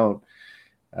days they don't.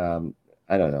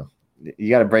 I don't know. You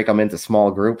got to break them into small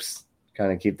groups,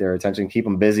 kind of keep their attention, keep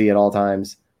them busy at all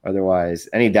times. Otherwise,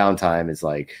 any downtime is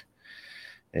like,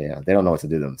 they don't know what to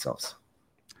do themselves.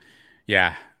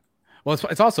 Yeah. Well,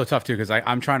 it's also tough too, because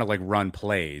I'm trying to like run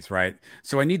plays, right?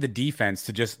 So I need the defense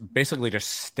to just basically just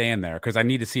stand there because I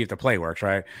need to see if the play works,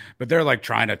 right? But they're like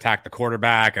trying to attack the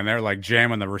quarterback and they're like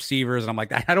jamming the receivers, and I'm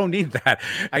like, I don't need that.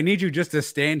 I need you just to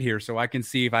stand here so I can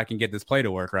see if I can get this play to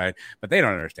work, right? But they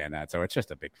don't understand that, so it's just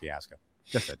a big fiasco.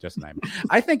 Just a nightmare.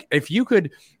 I think if you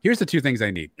could, here's the 2 things I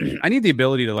need. I need the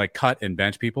ability to like cut and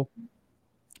bench people,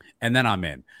 and then I'm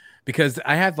in. Because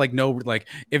I have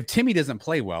if Timmy doesn't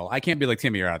play well, I can't be like,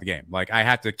 Timmy, you're out of the game. Like, I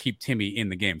have to keep Timmy in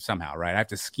the game somehow, right? I have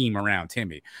to scheme around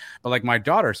Timmy. But like my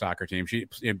daughter's soccer team,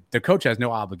 the coach has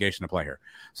no obligation to play her.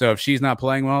 So if she's not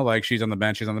playing well, like, she's on the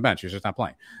bench, she's just not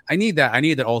playing. I need that. I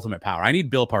need that ultimate power. I need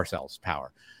Bill Parcells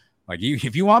power. Like,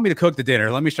 if you want me to cook the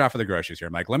dinner, let me shop for the groceries here.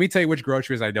 I'm like, let me tell you which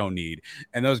groceries I don't need,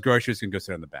 and those groceries can go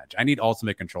sit on the bench. I need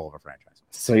ultimate control of a franchise.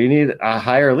 So you need a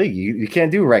higher league. You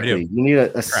can't do rec league. You need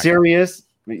a serious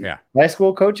high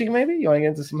school coaching. Maybe you want to get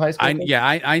into some high school.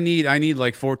 I need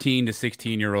like 14 to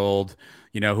 16-year-old,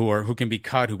 who can be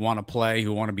cut, who want to play,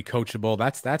 who want to be coachable.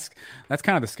 That's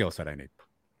kind of the skill set I need.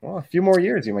 Well, a few more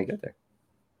years, you might get there.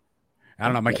 I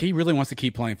don't know. Mike, he really wants to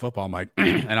keep playing football, Mike.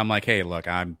 And I'm like, hey, look,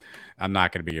 I'm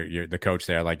not going to be the coach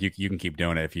there. Like, you can keep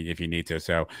doing it if you need to.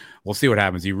 So we'll see what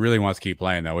happens. He really wants to keep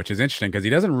playing though, which is interesting because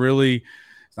he doesn't really.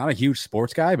 He's not a huge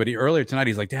sports guy, but earlier tonight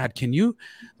he's like, Dad, can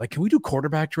we do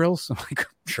quarterback drills? I'm like,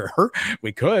 sure,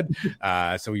 we could.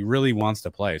 So he really wants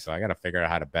to play. So I got to figure out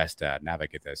how to best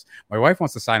navigate this. My wife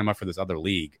wants to sign him up for this other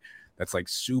league that's like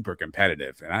super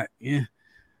competitive, and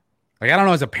I don't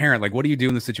know, as a parent, like, what do you do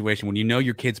in the situation when you know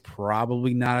your kid's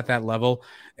probably not at that level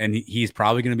and he's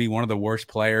probably going to be one of the worst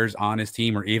players on his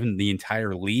team or even the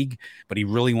entire league, but he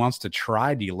really wants to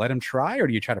try? Do you let him try, or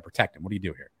do you try to protect him? What do you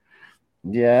do here?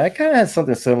 Yeah, I kind of had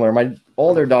something similar. My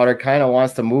older daughter kind of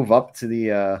wants to move up to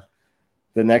the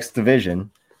next division,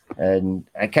 and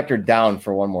I kept her down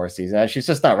for one more season. She's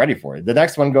just not ready for it. The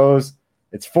next one goes,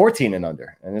 it's 14 and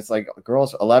under, and it's like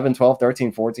girls 11, 12,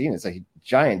 13, 14. It's a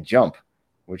giant jump,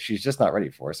 which she's just not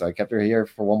ready for. So I kept her here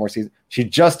for one more season. She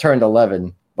just turned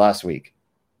 11 last week,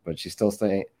 but she's still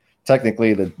staying.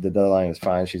 Technically, the deadline is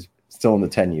fine. She's still in the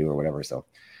 10U or whatever. So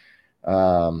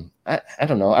I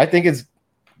don't know. I think it's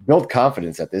build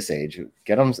confidence at this age.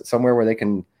 Get them somewhere where they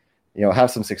can, have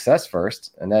some success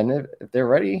first. And then if they're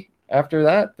ready after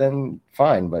that, then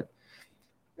fine. But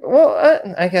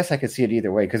Well, I guess I could see it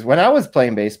either way. Because when I was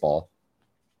playing baseball,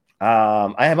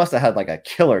 I must have had like a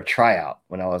killer tryout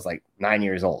when I was like 9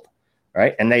 years old,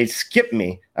 right? And they skipped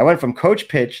me. I went from coach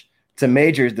pitch to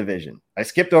majors division. I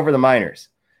skipped over the minors,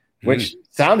 which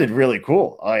sounded really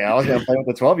cool. I was going to play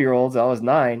with the 12-year-olds. I was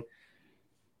 9.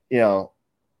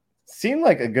 Seemed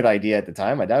like a good idea at the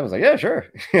time. My dad was like, yeah, sure.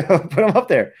 Put him up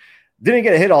there. Didn't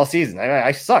get a hit all season.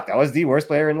 I sucked. I was the worst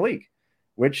player in the league,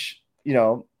 which,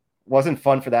 wasn't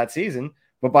fun for that season.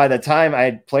 But by the time I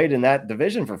had played in that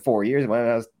division for 4 years, when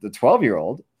I was the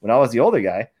 12-year-old, when I was the older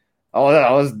guy, I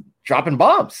was dropping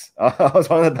bombs. I was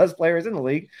one of the best players in the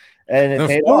league. And it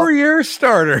paid 4-year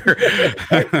starter.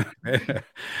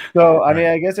 So, I mean,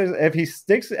 I guess if he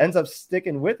ends up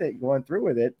sticking with it, going through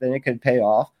with it, then it could pay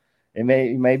off. It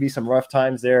may be some rough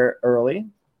times there early,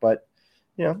 but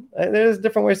there's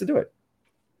different ways to do it.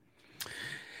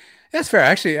 That's fair.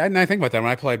 Actually, I think about that when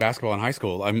I played basketball in high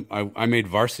school. I made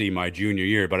varsity my junior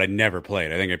year, but I never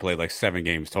played. I think I played like 7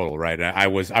 games total, right? And I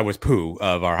was poo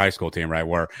of our high school team, right?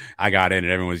 Where I got in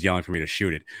and everyone was yelling for me to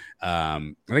shoot it.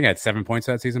 I think I had 7 points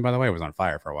that season, by the way. I was on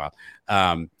fire for a while.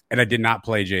 And I did not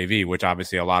play JV, which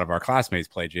obviously a lot of our classmates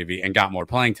played JV and got more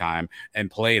playing time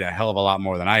and played a hell of a lot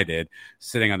more than I did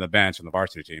sitting on the bench on the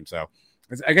varsity team. So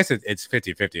I guess it's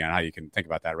 50-50 on how you can think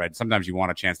about that, right? Sometimes you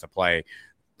want a chance to play.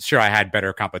 Sure, I had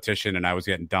better competition and I was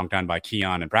getting dunked on by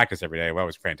Keon in practice every day. Well, it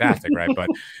was fantastic, right? But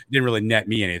it didn't really net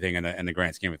me anything in the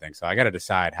grand scheme of things. So I got to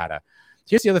decide how to.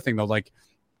 Here's the other thing, though. Like,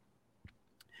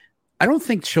 I don't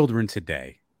think children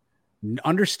today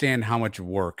understand how much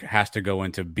work has to go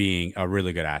into being a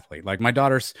really good athlete. Like, my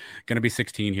daughter's going to be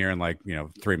 16 here in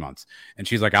 3 months. And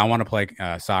she's like, I want to play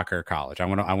soccer college. I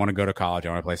want to go to college. I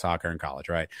want to play soccer in college.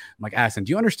 Right. I'm like, Addison,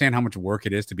 do you understand how much work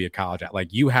it is to be a college?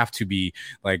 Like, you have to be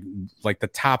like the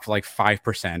top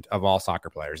 5% of all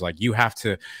soccer players. Like, you have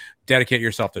to dedicate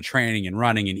yourself to training and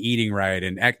running and eating right.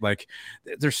 And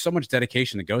there's so much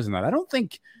dedication that goes in that. I don't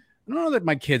know that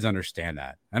my kids understand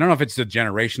that. I don't know if it's the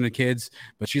generation of kids,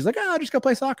 but she's like, I'll just go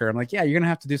play soccer. I'm like, yeah, you're going to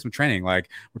have to do some training. Like,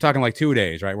 we're talking 2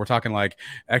 days, right? We're talking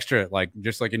extra,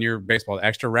 just like in your baseball,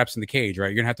 extra reps in the cage, right?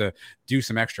 You're going to have to do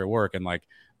some extra work. And I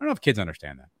don't know if kids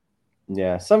understand that.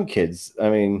 Yeah, some kids. I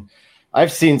mean,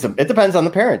 I've seen some. It depends on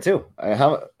the parent too.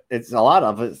 It's a lot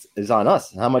of it is on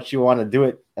us. How much you want to do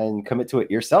it and commit to it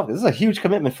yourself. This is a huge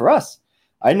commitment for us.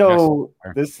 I know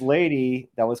this lady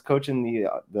that was coaching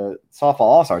the softball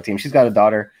all-star team. She's got a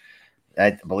daughter,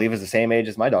 I believe is the same age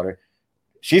as my daughter.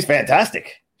 She's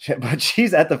fantastic, but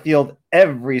she's at the field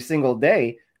every single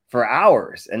day for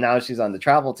hours. And now she's on the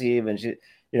travel team, and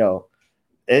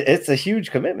it's a huge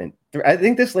commitment. I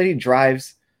think this lady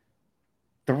drives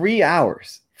 3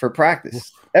 hours for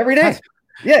practice every day.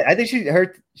 Yeah, I think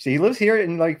she lives here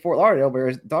in Fort Lauderdale, but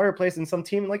her daughter plays in some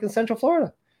team in Central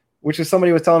Florida, which is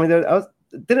somebody was telling me that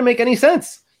didn't make any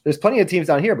sense. There's plenty of teams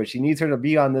down here, but she needs her to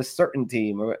be on this certain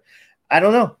team. Or I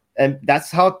don't know. And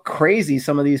that's how crazy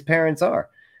some of these parents are,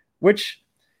 which,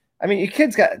 I mean, your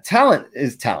kid's got talent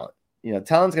is talent.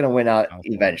 Talent's going to win out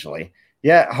eventually.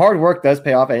 Yeah, hard work does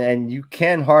pay off, and you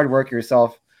can hard work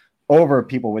yourself over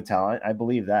people with talent. I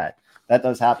believe that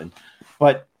does happen.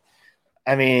 But,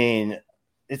 I mean,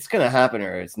 it's going to happen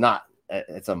or it's not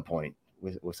at some point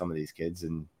with some of these kids.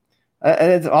 And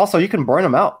it's also, you can burn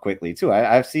them out quickly too.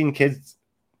 I've seen kids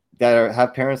that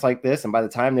have parents like this, and by the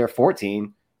time they're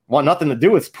 14, want nothing to do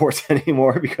with sports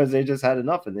anymore because they just had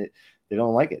enough and they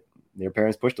don't like it. Their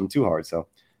parents pushed them too hard. So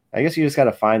I guess you just got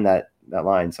to find that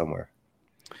line somewhere.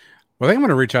 Well, I think I'm going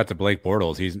to reach out to Blake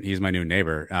Bortles. He's my new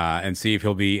neighbor, and see if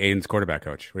he'll be Aiden's quarterback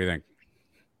coach. What do you think?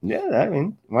 Yeah, I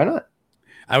mean, why not?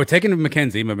 I would take him to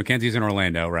Mackenzie, but Mackenzie's in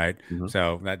Orlando, right? Mm-hmm.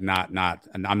 So I'm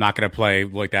not going to play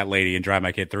like that lady and drive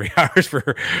my kid 3 hours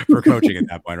for coaching at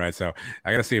that point, right? So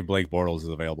I got to see if Blake Bortles is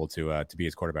available to be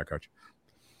his quarterback coach.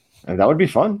 And that would be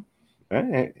fun.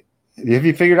 Right? Have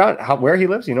you figured out where he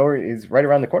lives? Where he's right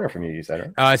around the corner from you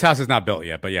said, right? His house is not built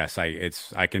yet, but yes,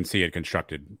 I can see it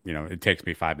constructed. It takes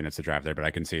me 5 minutes to drive there, but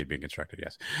I can see it being constructed.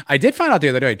 Yes. I did find out the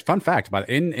other day, fun fact, but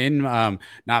in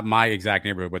not my exact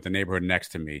neighborhood, but the neighborhood next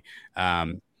to me,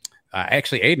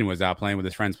 actually Aiden was out playing with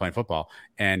his friends playing football,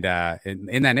 and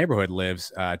in that neighborhood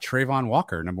lives Trayvon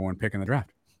Walker, number 1 pick in the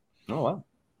draft. Oh, wow.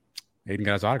 Aiden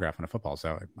got his autograph on a football,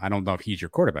 so I don't know if he's your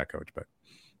quarterback coach, but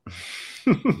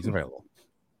he's available.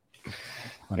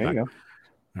 There you go.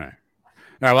 All right.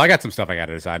 Well, I got some stuff I got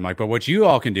to decide, Mike. But what you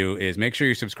all can do is make sure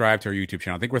you subscribe to our YouTube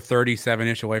channel. I think we're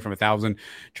 37-ish away from 1,000.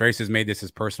 Trace has made this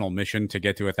his personal mission to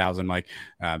get to 1,000, Mike.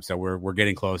 So we're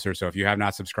getting closer. So if you have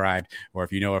not subscribed, or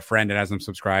if you know a friend that hasn't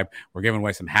subscribed, we're giving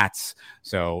away some hats.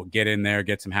 So get in there,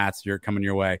 get some hats. You're coming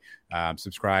your way.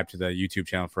 Subscribe to the YouTube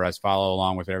channel for us. Follow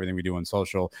along with everything we do on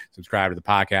social. Subscribe to the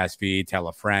podcast feed. Tell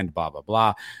a friend, blah, blah,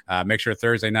 blah. Make sure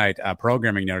Thursday night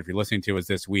programming note, if you're listening to us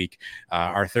this week,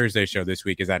 our Thursday show this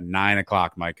week is at 9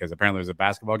 o'clock, Mike, because apparently there's a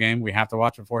basketball game we have to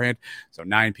watch beforehand. So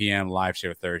 9 p.m. live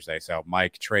show Thursday. So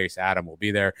Mike, Trace, Adam will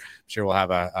be there. I'm sure we'll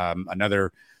have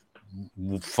another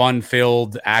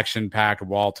fun-filled, action-packed,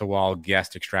 wall-to-wall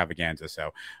guest extravaganza.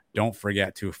 So don't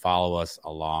forget to follow us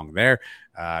along there.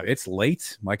 It's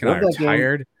late. Mike and I are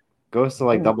tired. Goes to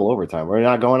like double overtime. We're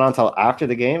not going on until after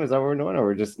the game. Is that what we're doing? Or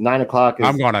we're just 9 o'clock?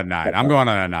 I'm going at 9. I'm going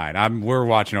on at 9. We're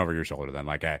watching over your shoulder then.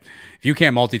 Like, if you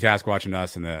can't multitask watching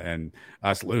us and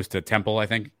us lose to Temple, I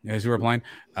think is who we're playing,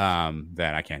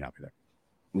 then I can't help you there.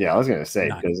 Yeah, I was gonna say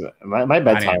because my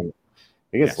bedtime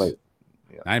it gets late.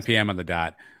 Yeah. 9 p.m. on the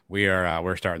dot.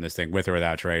 We're starting this thing with or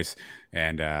without Trace,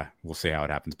 and we'll see how it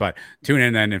happens. But tune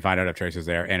in then and find out if Trace is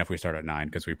there and if we start at 9,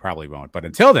 because we probably won't. But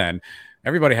until then,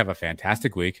 everybody have a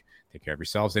fantastic week. Take care of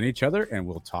yourselves and each other, and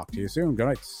we'll talk to you soon. Good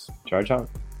night. Charge on.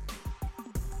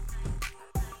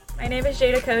 My name is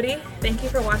Jada Cody. Thank you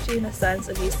for watching the Sons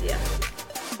of UCF.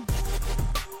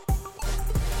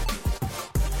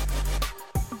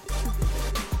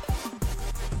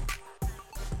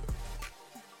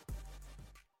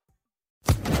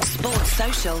 Sports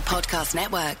Social Podcast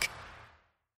Network.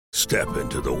 Step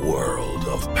into the world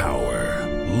of power,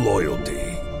 loyalty,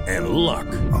 and luck.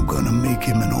 I'm gonna make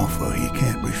him an offer he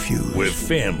can't refuse. With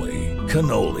family,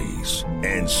 cannolis,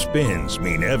 and spins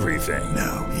mean everything.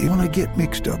 Now, you wanna get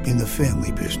mixed up in the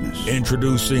family business.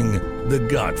 Introducing The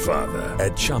Godfather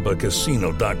at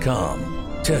ChumbaCasino.com.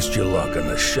 Test your luck in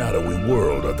the shadowy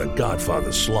world of The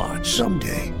Godfather slot.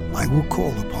 Someday, I will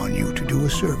call upon you to do a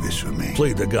service for me.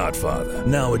 Play The Godfather,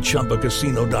 now at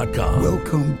ChumbaCasino.com.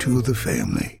 Welcome to the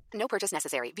family. No purchase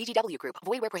necessary. VGW Group.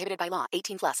 Void where prohibited by law.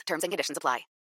 18+. Terms and conditions apply.